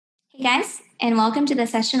Guys, and welcome to the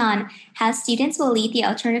session on how students will lead the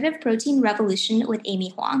alternative protein revolution with Amy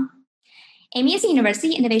Huang. Amy is a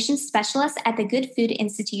university innovation specialist at the Good Food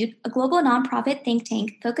Institute, a global nonprofit think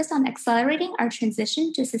tank focused on accelerating our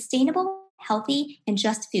transition to a sustainable, healthy, and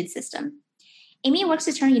just food system. Amy works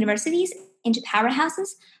to turn universities into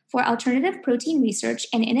powerhouses for alternative protein research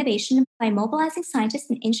and innovation by mobilizing scientists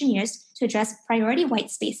and engineers to address priority white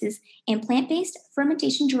spaces in plant-based,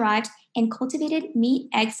 fermentation-derived, and cultivated meat,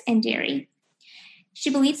 eggs, and dairy. She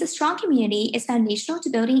believes a strong community is foundational to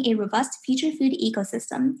building a robust future food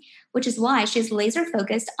ecosystem, which is why she is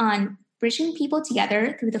laser-focused on bridging people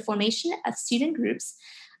together through the formation of student groups,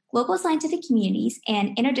 global scientific communities,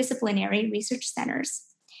 and interdisciplinary research centers.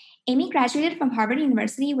 Amy graduated from Harvard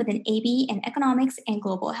University with an AB in Economics and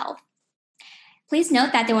Global Health. Please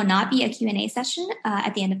note that there will not be a Q&A session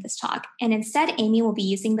at the end of this talk, and instead Amy will be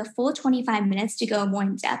using the full 25 minutes to go more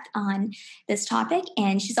in depth on this topic,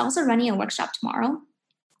 and she's also running a workshop tomorrow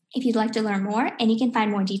if you'd like to learn more, and you can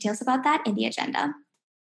find more details about that in the agenda.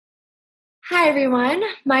 Hi everyone,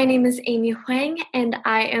 my name is Amy Huang, and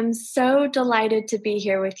I am so delighted to be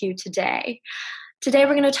here with you today. Today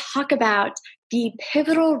we're going to talk about the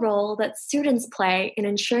pivotal role that students play in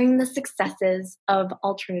ensuring the successes of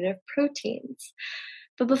alternative proteins.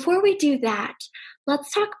 But before we do that,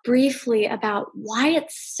 let's talk briefly about why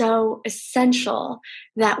it's so essential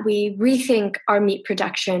that we rethink our meat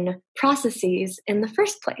production processes in the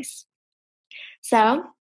first place. So,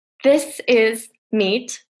 this is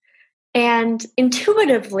meat, and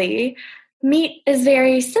intuitively, meat is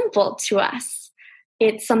very simple to us.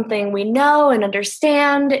 It's something we know and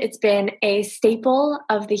understand. It's been a staple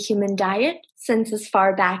of the human diet since as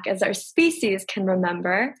far back as our species can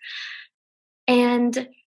remember. And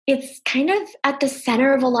it's kind of at the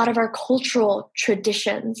center of a lot of our cultural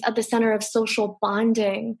traditions, at the center of social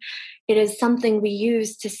bonding. It is something we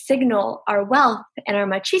use to signal our wealth and our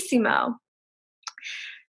machismo.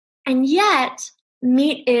 And yet,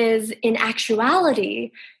 meat is, in actuality,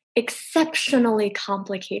 exceptionally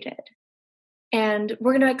complicated. And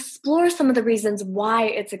we're going to explore some of the reasons why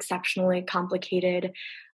it's exceptionally complicated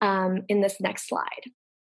in this next slide.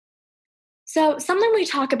 So something we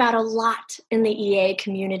talk about a lot in the EA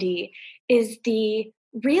community is the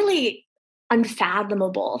really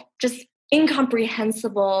unfathomable, just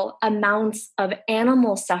incomprehensible amounts of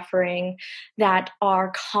animal suffering that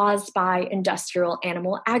are caused by industrial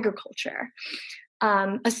animal agriculture.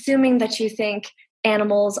 Assuming that you think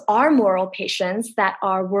animals are moral patients that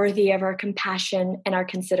are worthy of our compassion and our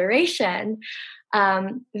consideration,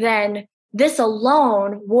 then this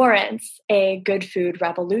alone warrants a good food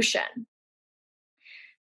revolution.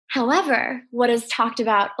 However, what is talked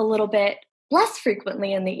about a little bit less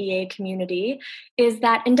frequently in the EA community is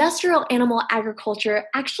that industrial animal agriculture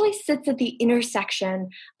actually sits at the intersection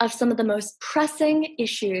of some of the most pressing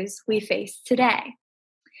issues we face today.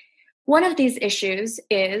 One of these issues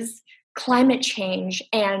is climate change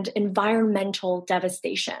and environmental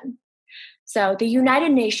devastation. So the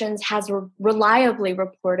United Nations has reliably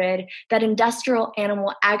reported that industrial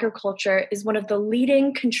animal agriculture is one of the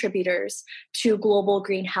leading contributors to global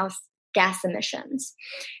greenhouse gas emissions.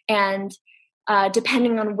 And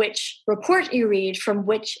depending on which report you read from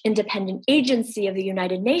which independent agency of the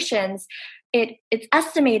United Nations, it's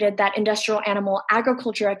estimated that industrial animal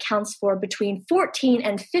agriculture accounts for between 14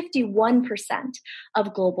 and 51%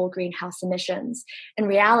 of global greenhouse emissions. In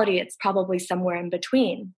reality, it's probably somewhere in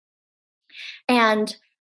between. And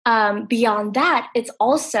beyond that, it's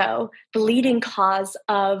also the leading cause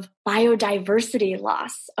of biodiversity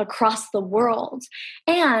loss across the world.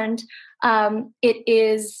 And it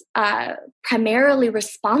is primarily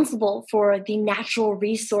responsible for the natural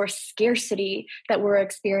resource scarcity that we're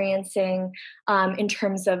experiencing in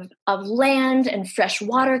terms of land and fresh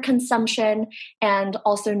water consumption and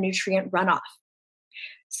also nutrient runoff.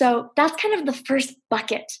 So that's kind of the first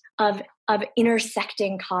bucket of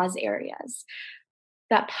intersecting cause areas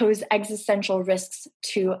that pose existential risks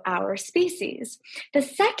to our species. The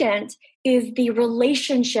second is the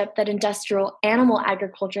relationship that industrial animal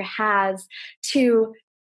agriculture has to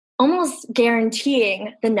almost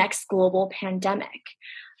guaranteeing the next global pandemic.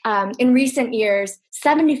 In recent years,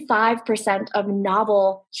 75% of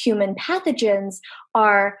novel human pathogens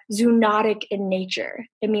are zoonotic in nature.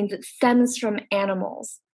 It means it stems from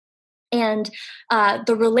animals. And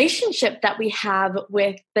the relationship that we have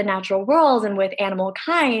with the natural world and with animal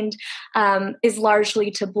kind is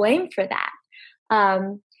largely to blame for that.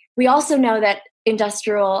 We also know that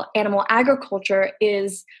industrial animal agriculture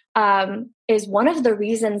is one of the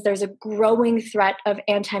reasons there's a growing threat of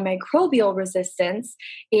antimicrobial resistance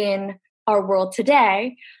in our world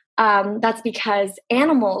today. That's because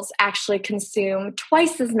animals actually consume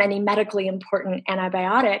twice as many medically important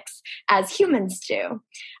antibiotics as humans do,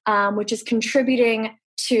 which is contributing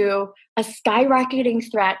to a skyrocketing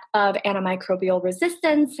threat of antimicrobial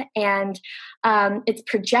resistance. And it's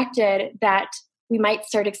projected that we might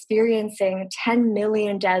start experiencing 10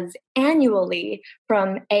 million deaths annually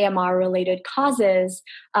from AMR-related causes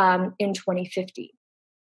in 2050.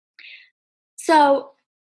 So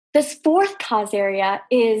this fourth cause area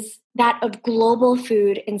is that of global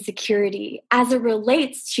food insecurity as it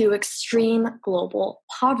relates to extreme global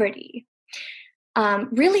poverty.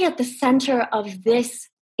 Really at the center of this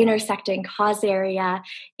intersecting cause area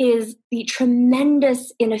is the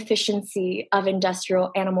tremendous inefficiency of industrial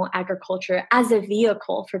animal agriculture as a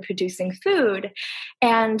vehicle for producing food.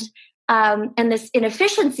 And this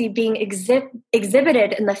inefficiency being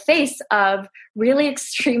exhibited in the face of really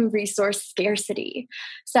extreme resource scarcity.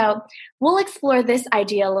 So we'll explore this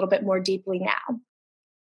idea a little bit more deeply now.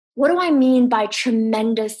 What do I mean by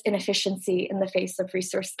tremendous inefficiency in the face of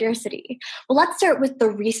resource scarcity? Well, let's start with the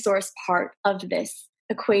resource part of this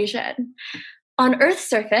equation. On Earth's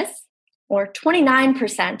surface, or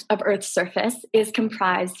 29% of Earth's surface is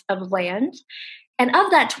comprised of land. And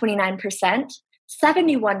of that 29%,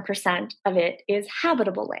 71% of it is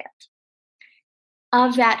habitable land.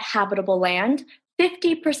 Of that habitable land,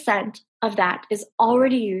 50% of that is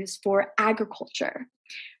already used for agriculture.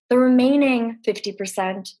 The remaining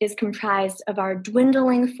 50% is comprised of our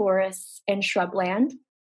dwindling forests and shrubland.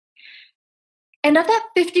 And of that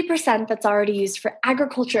 50% that's already used for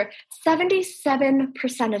agriculture,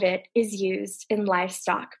 77% of it is used in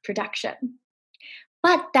livestock production.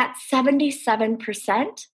 But that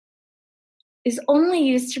 77% is only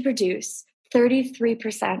used to produce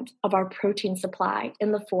 33% of our protein supply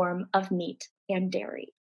in the form of meat and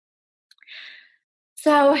dairy.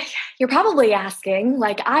 So you're probably asking,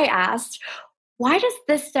 like I asked, why does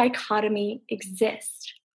this dichotomy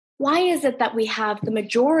exist? Why is it that we have the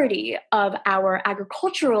majority of our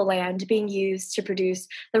agricultural land being used to produce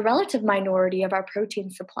the relative minority of our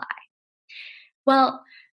protein supply? Well,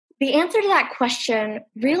 the answer to that question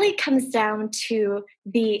really comes down to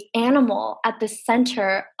the animal at the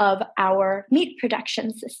center of our meat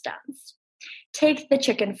production systems. Take the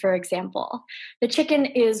chicken, for example. The chicken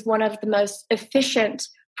is one of the most efficient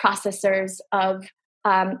processors of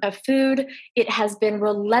food. It has been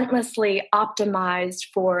relentlessly optimized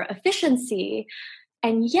for efficiency.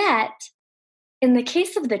 And yet, in the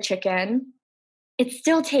case of the chicken, it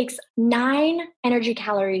still takes 9 energy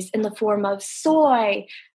calories in the form of soy,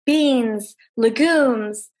 beans,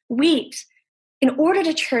 legumes, wheat, in order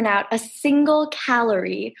to churn out a single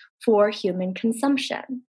calorie for human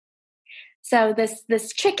consumption. So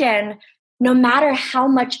this chicken, no matter how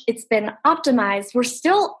much it's been optimized, we're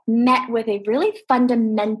still met with a really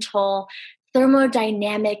fundamental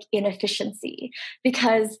thermodynamic inefficiency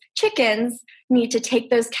because chickens need to take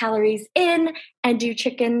those calories in and do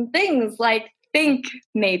chicken things like think,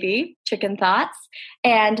 maybe, chicken thoughts,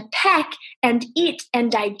 and peck and eat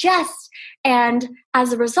and digest. And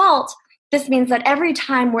as a result, this means that every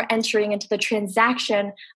time we're entering into the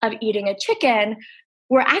transaction of eating a chicken,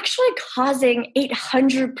 we're actually causing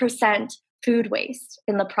 800% food waste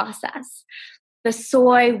in the process. The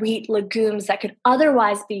soy, wheat, legumes that could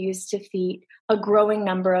otherwise be used to feed a growing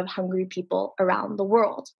number of hungry people around the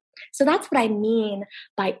world. So that's what I mean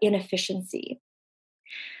by inefficiency.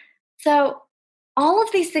 So all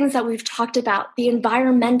of these things that we've talked about, the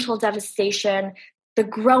environmental devastation, the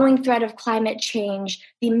growing threat of climate change,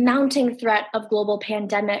 the mounting threat of global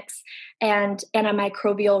pandemics and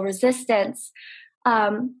antimicrobial resistance,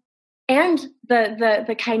 and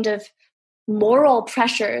the kind of moral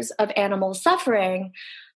pressures of animal suffering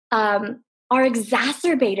are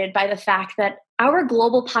exacerbated by the fact that our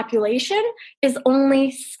global population is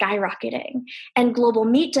only skyrocketing, and global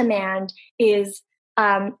meat demand is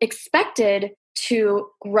expected to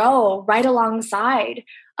grow right alongside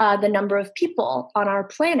the number of people on our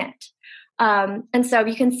planet. And so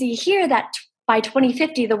you can see here that by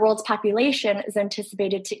 2050, the world's population is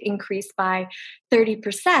anticipated to increase by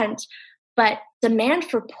 30%, but demand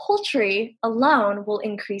for poultry alone will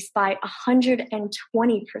increase by 120%.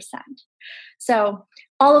 So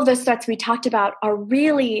all of those threats we talked about are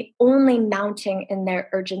really only mounting in their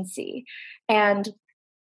urgency. And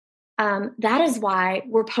that is why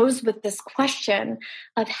we're posed with this question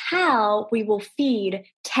of how we will feed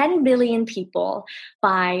 10 billion people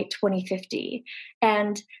by 2050.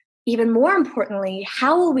 And even more importantly,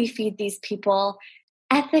 how will we feed these people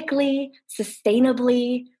ethically,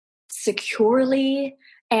 sustainably, securely,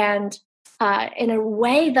 and in a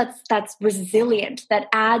way that's resilient, that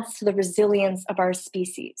adds to the resilience of our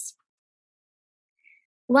species?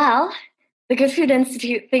 Well, the Good Food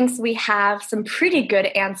Institute thinks we have some pretty good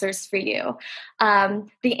answers for you.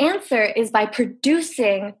 The answer is by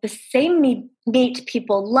producing the same meat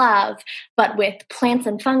people love, but with plants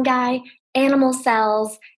and fungi, animal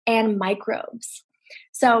cells, and microbes.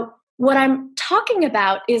 So what I'm talking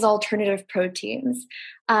about is alternative proteins.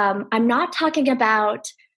 I'm not talking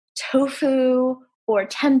about tofu or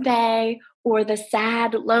tempeh or the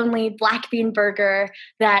sad, lonely black bean burger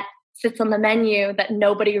that sits on the menu that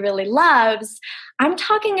nobody really loves. I'm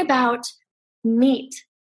talking about meat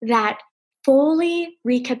that fully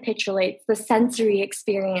recapitulates the sensory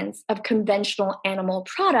experience of conventional animal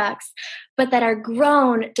products, but that are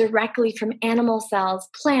grown directly from animal cells,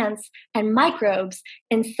 plants, and microbes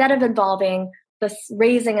instead of involving the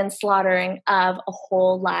raising and slaughtering of a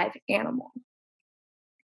whole live animal.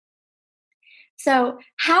 So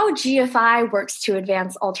how GFI works to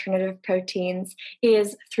advance alternative proteins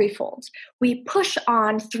is threefold. We push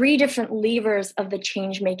on three different levers of the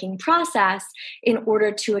change-making process in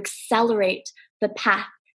order to accelerate the path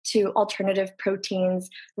to alternative proteins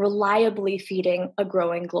reliably feeding a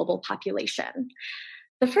growing global population.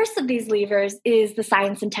 The first of these levers is the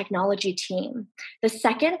science and technology team. The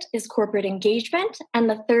second is corporate engagement, and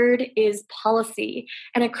the third is policy.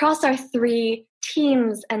 And across our three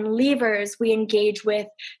teams and levers, we engage with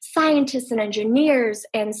scientists and engineers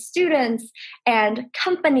and students and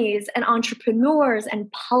companies and entrepreneurs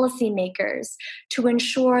and policymakers to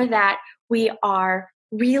ensure that we are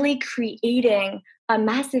really creating a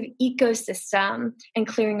massive ecosystem and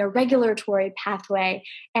clearing a regulatory pathway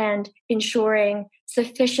and ensuring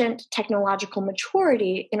sufficient technological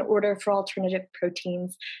maturity in order for alternative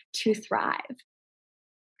proteins to thrive.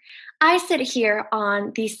 I sit here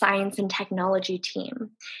on the science and technology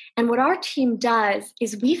team. And what our team does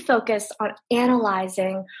is we focus on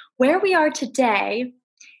analyzing where we are today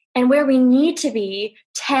and where we need to be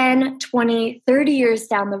 10, 20, 30 years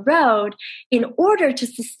down the road in order to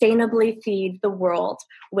sustainably feed the world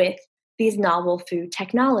with these novel food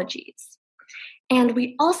technologies. And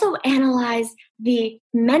we also analyze the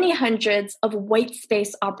many hundreds of white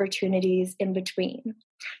space opportunities in between.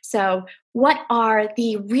 So what are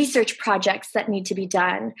the research projects that need to be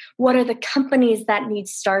done? What are the companies that need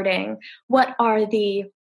starting? What are the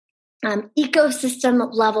ecosystem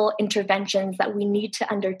level interventions that we need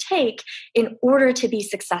to undertake in order to be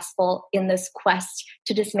successful in this quest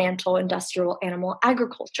to dismantle industrial animal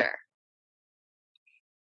agriculture?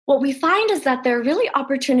 What we find is that there are really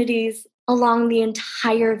opportunities along the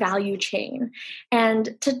entire value chain.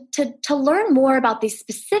 And to learn more about these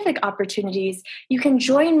specific opportunities, you can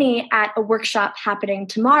join me at a workshop happening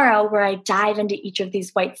tomorrow where I dive into each of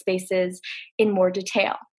these white spaces in more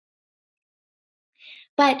detail.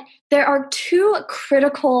 But there are two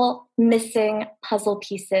critical missing puzzle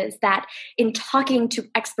pieces that, in talking to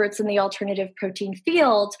experts in the alternative protein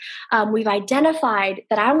field, we've identified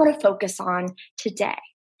that I want to focus on today.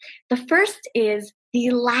 The first is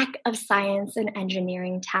the lack of science and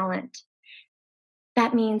engineering talent.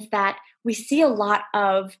 That means that we see a lot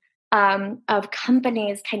of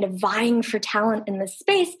companies kind of vying for talent in this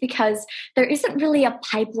space because there isn't really a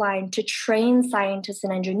pipeline to train scientists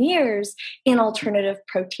and engineers in alternative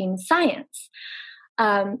protein science.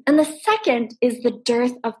 And the second is the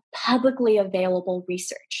dearth of publicly available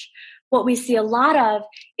research. What we see a lot of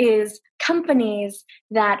is companies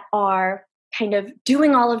that are kind of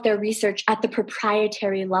doing all of their research at the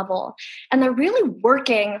proprietary level. And they're really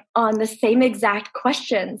working on the same exact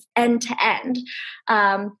questions end to end.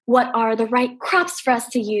 What are the right crops for us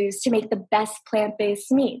to use to make the best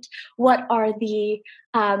plant-based meat? What are the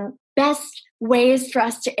best ways for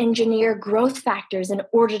us to engineer growth factors in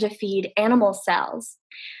order to feed animal cells?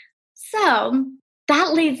 So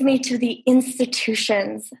that leads me to the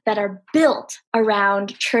institutions that are built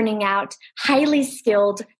around churning out highly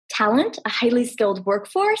skilled talent, a highly skilled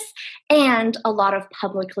workforce, and a lot of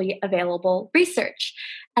publicly available research.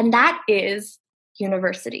 And that is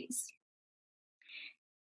universities.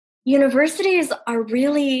 Universities are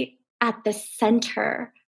really at the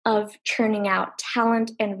center of churning out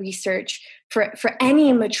talent and research for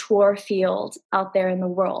any mature field out there in the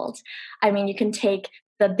world. I mean, you can take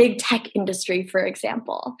the big tech industry, for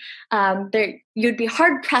example. You'd be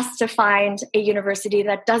hard-pressed to find a university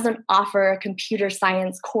that doesn't offer a computer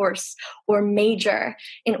science course or major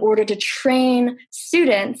in order to train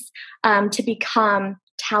students to become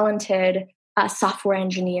talented software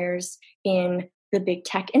engineers in the big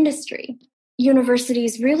tech industry.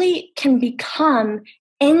 Universities really can become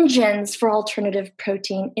engines for alternative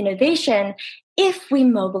protein innovation if we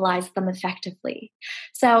mobilize them effectively.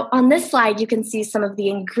 So on this slide, you can see some of the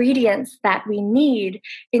ingredients that we need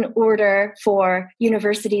in order for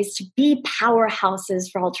universities to be powerhouses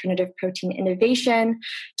for alternative protein innovation,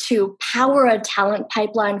 to power a talent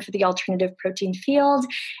pipeline for the alternative protein field,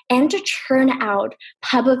 and to churn out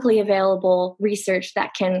publicly available research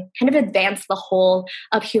that can kind of advance the whole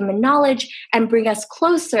of human knowledge and bring us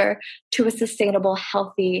closer to a sustainable,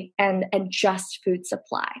 healthy, and just food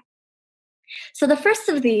supply. So the first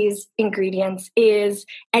of these ingredients is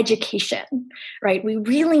education, right? We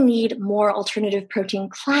really need more alternative protein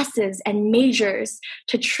classes and majors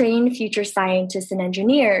to train future scientists and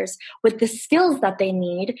engineers with the skills that they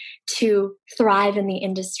need to thrive in the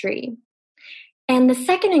industry. And the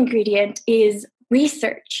second ingredient is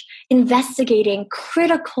research, investigating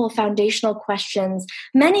critical foundational questions,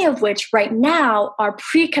 many of which right now are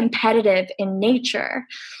pre-competitive in nature.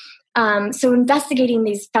 So investigating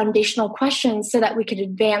these foundational questions so that we could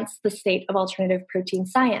advance the state of alternative protein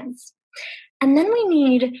science. And then we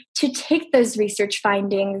need to take those research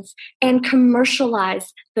findings and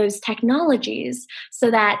commercialize those technologies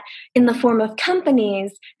so that in the form of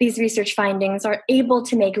companies, these research findings are able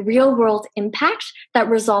to make real-world impact that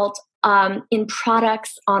result in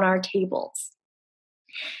products on our tables.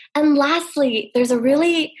 And lastly, there's a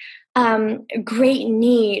really great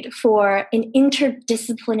need for an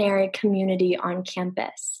interdisciplinary community on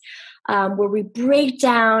campus, where we break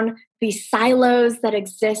down the silos that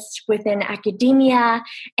exist within academia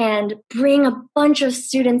and bring a bunch of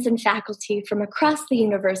students and faculty from across the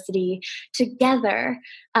university together.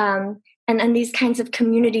 And these kinds of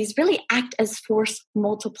communities really act as force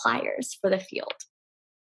multipliers for the field.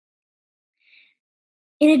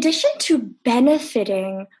 In addition to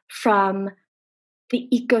benefiting from the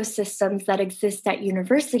ecosystems that exist at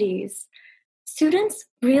universities, students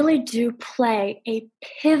really do play a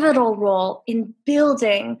pivotal role in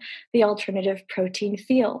building the alternative protein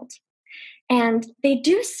field. And they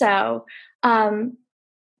do so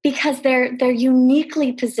because they're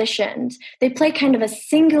uniquely positioned. They play kind of a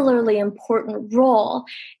singularly important role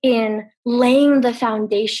in laying the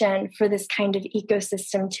foundation for this kind of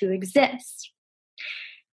ecosystem to exist.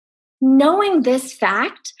 Knowing this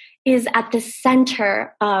fact is at the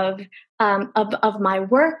center of my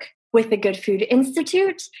work with the Good Food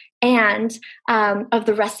Institute and of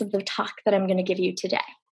the rest of the talk that I'm going to give you today.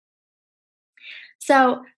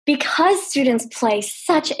 So because students play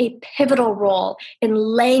such a pivotal role in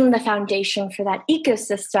laying the foundation for that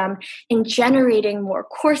ecosystem, in generating more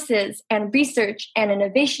courses and research and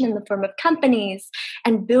innovation in the form of companies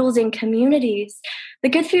and building communities, the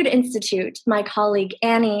Good Food Institute, my colleague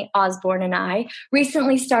Annie Osborne and I,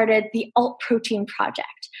 recently started the Alt Protein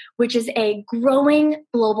Project, which is a growing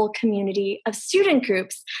global community of student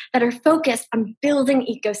groups that are focused on building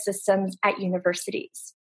ecosystems at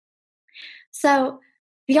universities. So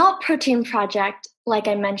the Alt Protein Project, like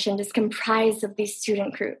I mentioned, is comprised of these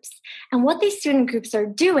student groups. And what these student groups are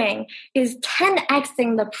doing is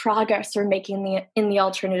 10xing the progress we're making in the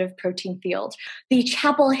alternative protein field. The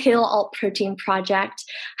Chapel Hill Alt Protein Project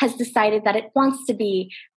has decided that it wants to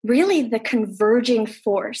be really the converging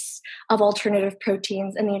force of alternative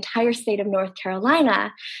proteins in the entire state of North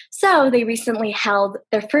Carolina. So they recently held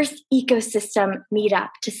their first ecosystem meetup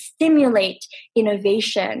to stimulate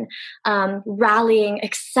innovation, rallying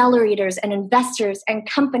accelerators and investors and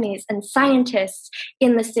companies and scientists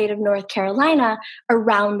in the state of North Carolina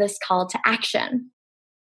around this call to action.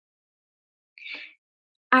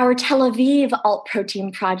 Our Tel Aviv Alt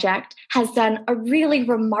Protein Project has done a really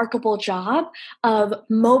remarkable job of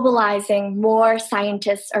mobilizing more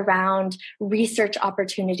scientists around research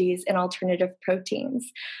opportunities in alternative proteins.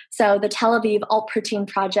 So the Tel Aviv Alt Protein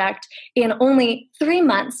Project, in only 3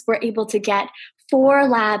 months, were able to get 4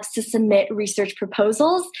 labs to submit research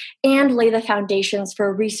proposals and lay the foundations for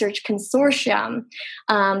a research consortium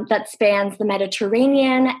that spans the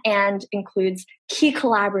Mediterranean and includes key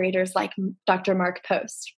collaborators like Dr. Mark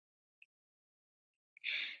Post.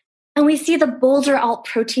 And we see the Boulder Alt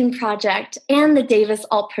Protein Project and the Davis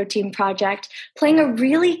Alt Protein Project playing a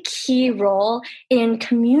really key role in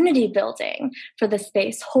community building for the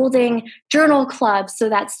space, holding journal clubs so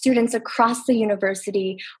that students across the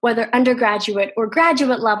university, whether undergraduate or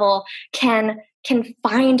graduate level, can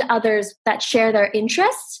find others that share their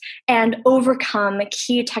interests and overcome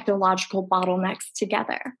key technological bottlenecks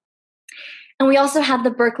together. And we also have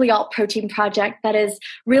the Berkeley Alt Protein Project that has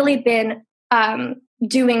really been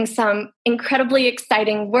doing some incredibly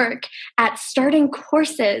exciting work at starting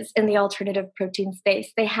courses in the alternative protein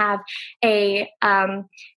space. They have a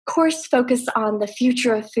course focused on the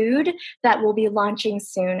future of food that will be launching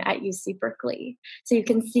soon at UC Berkeley. So you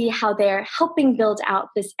can see how they're helping build out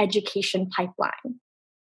this education pipeline.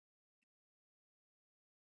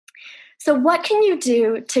 So what can you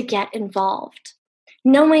do to get involved?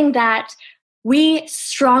 Knowing that we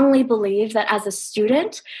strongly believe that as a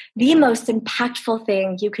student, the most impactful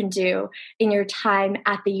thing you can do in your time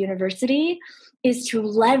at the university is to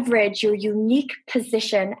leverage your unique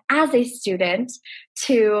position as a student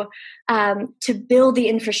to build the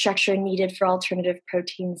infrastructure needed for alternative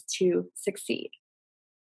proteins to succeed.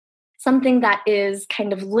 Something that is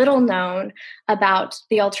kind of little known about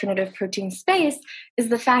the alternative protein space is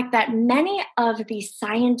the fact that many of the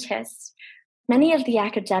scientists, many of the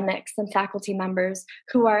academics and faculty members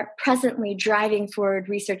who are presently driving forward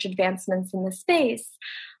research advancements in the space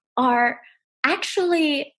are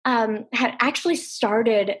had actually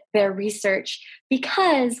started their research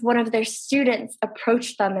because one of their students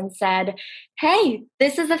approached them and said, "Hey,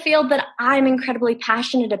 this is a field that I'm incredibly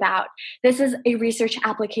passionate about. This is a research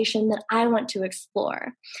application that I want to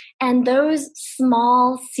explore." And those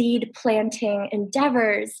small seed planting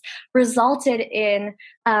endeavors resulted in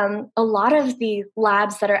a lot of the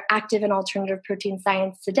labs that are active in alternative protein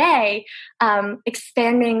science today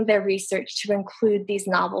expanding their research to include these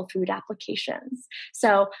novel food applications.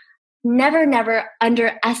 So never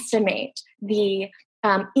underestimate the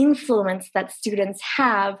influence that students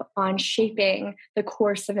have on shaping the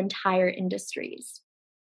course of entire industries.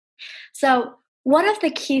 So one of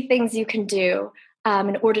the key things you can do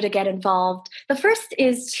in order to get involved, the first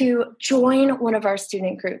is to join one of our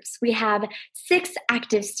student groups. We have 6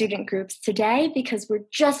 active student groups today because we're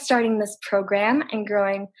just starting this program and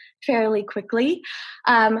growing fairly quickly.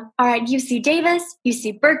 Are at UC Davis,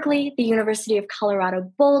 UC Berkeley, the University of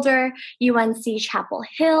Colorado Boulder, UNC Chapel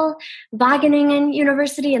Hill, Wageningen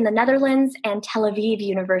University in the Netherlands, and Tel Aviv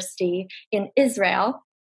University in Israel.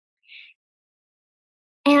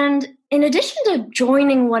 And in addition to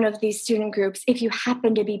joining one of these student groups, if you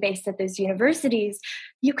happen to be based at those universities,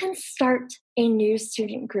 you can start a new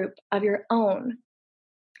student group of your own.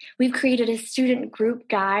 We've created a student group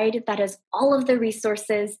guide that has all of the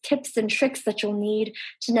resources, tips, and tricks that you'll need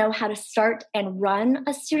to know how to start and run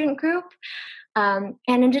a student group. And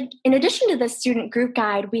in addition to the student group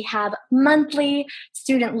guide, we have monthly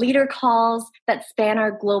student leader calls that span our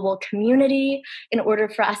global community in order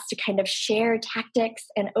for us to kind of share tactics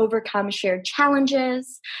and overcome shared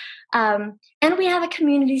challenges. And we have a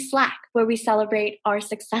community Slack where we celebrate our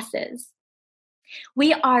successes.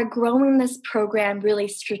 We are growing this program really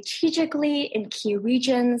strategically in key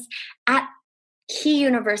regions at key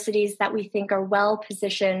universities that we think are well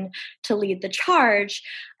positioned to lead the charge.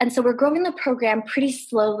 And so we're growing the program pretty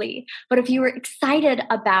slowly. But if you were excited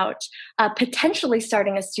about potentially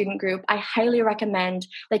starting a student group, I highly recommend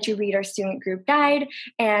that you read our student group guide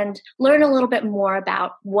and learn a little bit more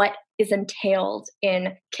about what is entailed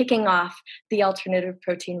in kicking off the alternative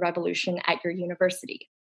protein revolution at your university.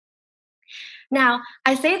 Now,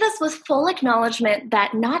 I say this with full acknowledgement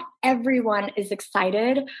that not everyone is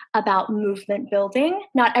excited about movement building.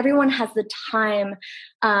 Not everyone has the time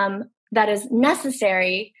that is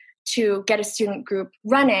necessary to get a student group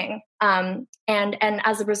running. And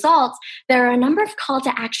as a result, there are a number of call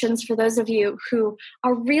to actions for those of you who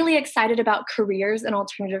are really excited about careers in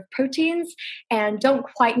alternative proteins and don't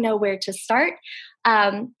quite know where to start.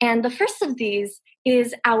 And the first of these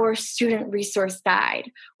is our student resource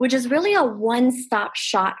guide, which is really a one-stop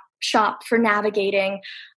shop for navigating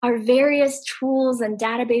our various tools and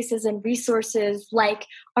databases and resources like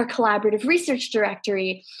our collaborative research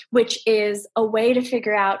directory, which is a way to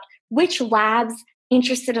figure out which labs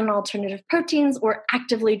interested in alternative proteins or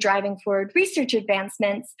actively driving forward research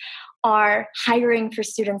advancements are hiring for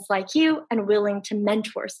students like you and willing to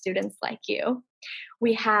mentor students like you.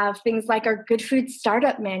 We have things like our Good Food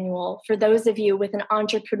Startup Manual for those of you with an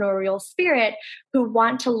entrepreneurial spirit who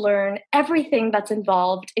want to learn everything that's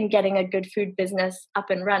involved in getting a good food business up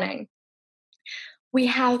and running. We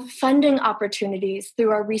have funding opportunities through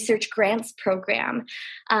our research grants program,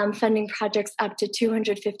 funding projects up to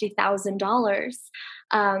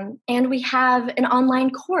 $250,000. And we have an online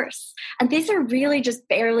course. And these are really just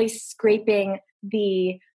barely scraping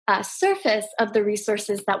the surface of the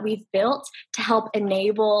resources that we've built to help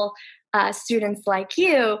enable students like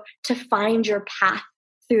you to find your path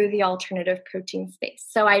through the alternative protein space.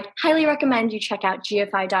 So I'd highly recommend you check out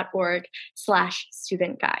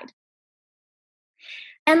gfi.org/student guide.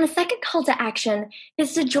 And the second call to action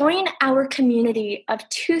is to join our community of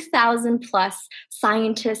 2,000 plus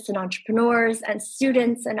scientists and entrepreneurs and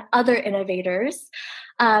students and other innovators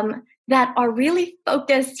that are really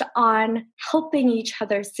focused on helping each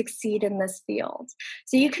other succeed in this field.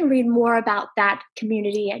 So you can read more about that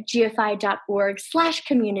community at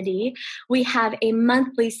gfi.org/community. We have a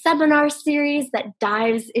monthly seminar series that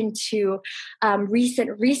dives into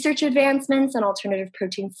recent research advancements in alternative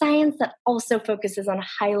protein science that also focuses on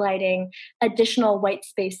highlighting additional white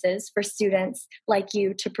spaces for students like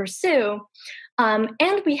you to pursue.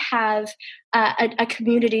 And we have a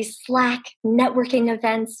community Slack, networking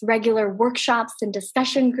events, regular workshops and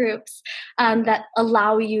discussion groups that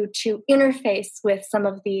allow you to interface with some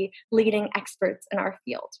of the leading experts in our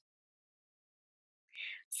field.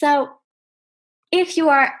 So if you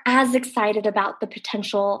are as excited about the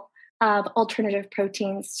potential of alternative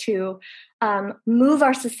proteins to move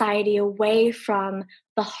our society away from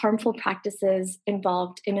the harmful practices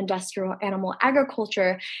involved in industrial animal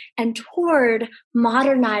agriculture and toward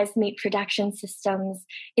modernized meat production systems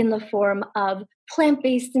in the form of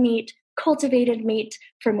plant-based meat, cultivated meat,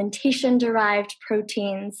 fermentation-derived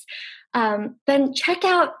proteins, then check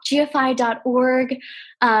out gfi.org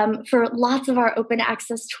for lots of our open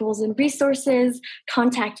access tools and resources.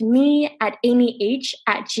 Contact me at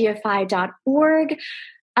amyh@gfi.org.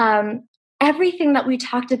 Everything that we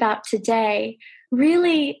talked about today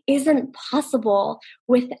really isn't possible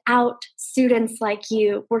without students like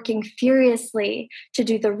you working furiously to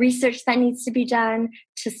do the research that needs to be done,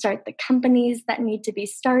 to start the companies that need to be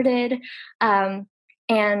started,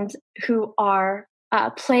 and who are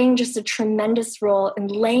playing just a tremendous role in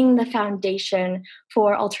laying the foundation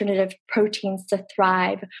for alternative proteins to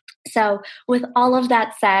thrive. So with all of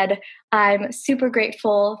that said, I'm super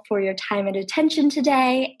grateful for your time and attention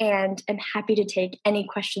today, and I'm happy to take any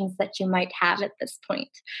questions that you might have at this point.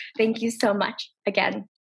 Thank you so much again.